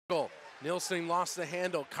Nielsen lost the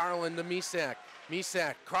handle. Carlin to Misak.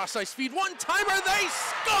 Misak, cross-ice feed, one-timer, they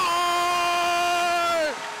score!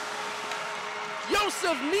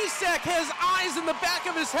 Josef Misak has eyes in the back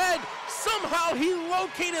of his head. Somehow he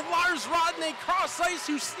located Lars Rodney cross-ice,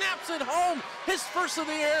 who snaps it home. His first of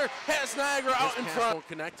the year has Niagara out in front. Won't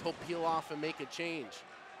connect, he'll peel off and make a change.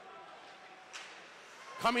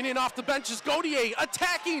 Coming in off the bench is Gauthier,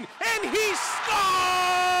 attacking, and he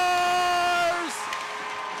scores!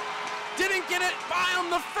 Didn't get it by him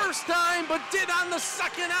the first time, but did on the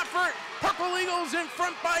second effort. Purple Eagles in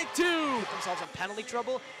front by 2. Themselves in penalty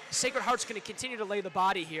trouble. Sacred Heart's going to continue to lay the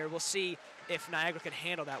body here. We'll see if Niagara can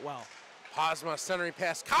handle that well. Hosma centering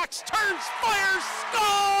pass. Cox turns, fires,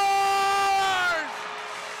 scores!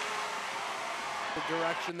 The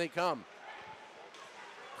direction they come.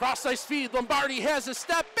 Cross-ice feed, Lombardi has a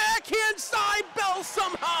step, backhand side, Bell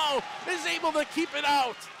somehow is able to keep it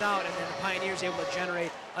out. And then the Pioneers able to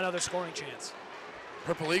generate another scoring chance.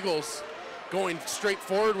 Purple Eagles going straight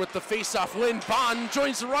forward with the face-off. Lynn Bond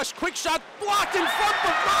joins the rush, quick shot, blocked in front,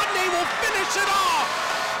 but Rodney will finish it off.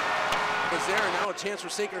 Was there, and now a chance for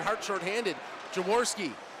Sacred Heart shorthanded.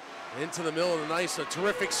 Jaworski into the middle of the ice, a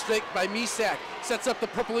terrific stick by Misak. Sets up the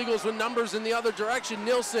Purple Eagles with numbers in the other direction.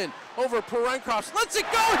 Nielsen over Perencroft, lets it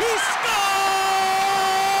go, he scores!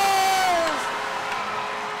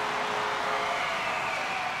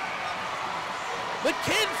 The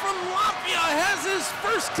kid from Latvia has his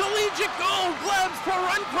first collegiate goal. Glebs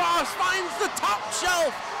Perencroft finds the top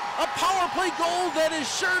shelf. A power play goal that is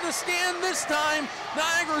sure to stand this time.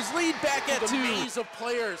 Niagara's lead back at 2. Maze of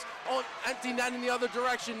players. Oh, empty net in the other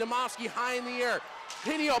direction. Nemofsky high in the air.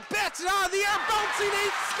 Pinio bats it out of the air, bouncing,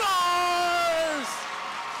 he scores!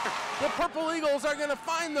 The Purple Eagles are going to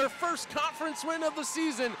find their first conference win of the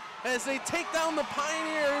season as they take down the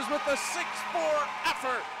Pioneers with a 6-4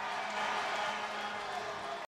 effort.